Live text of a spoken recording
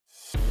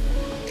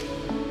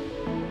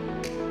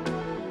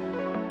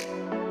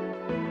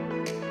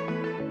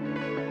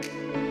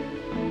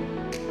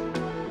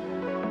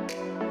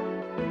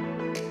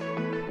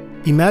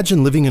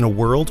Imagine living in a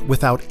world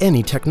without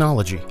any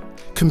technology.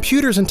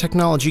 Computers and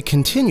technology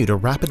continue to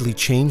rapidly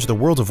change the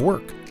world of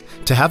work.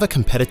 To have a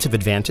competitive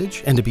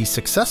advantage and to be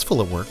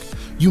successful at work,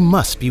 you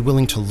must be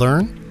willing to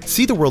learn,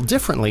 see the world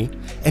differently,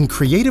 and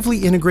creatively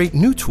integrate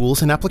new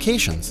tools and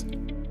applications.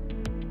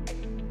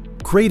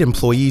 Great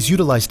employees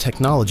utilize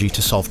technology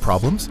to solve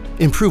problems,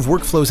 improve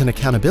workflows and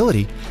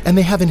accountability, and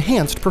they have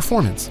enhanced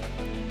performance.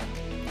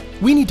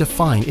 We need to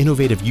find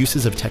innovative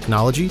uses of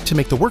technology to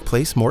make the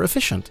workplace more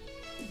efficient.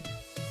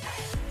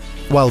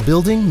 While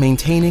building,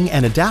 maintaining,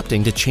 and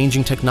adapting to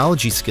changing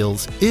technology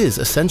skills is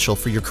essential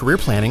for your career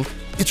planning,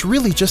 it's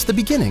really just the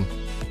beginning.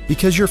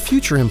 Because your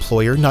future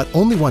employer not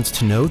only wants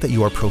to know that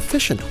you are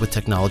proficient with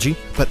technology,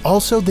 but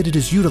also that it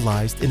is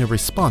utilized in a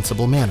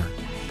responsible manner.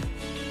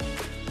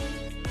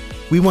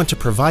 We want to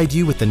provide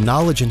you with the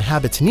knowledge and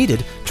habits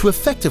needed to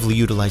effectively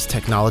utilize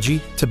technology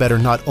to better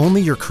not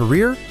only your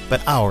career,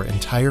 but our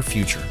entire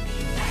future.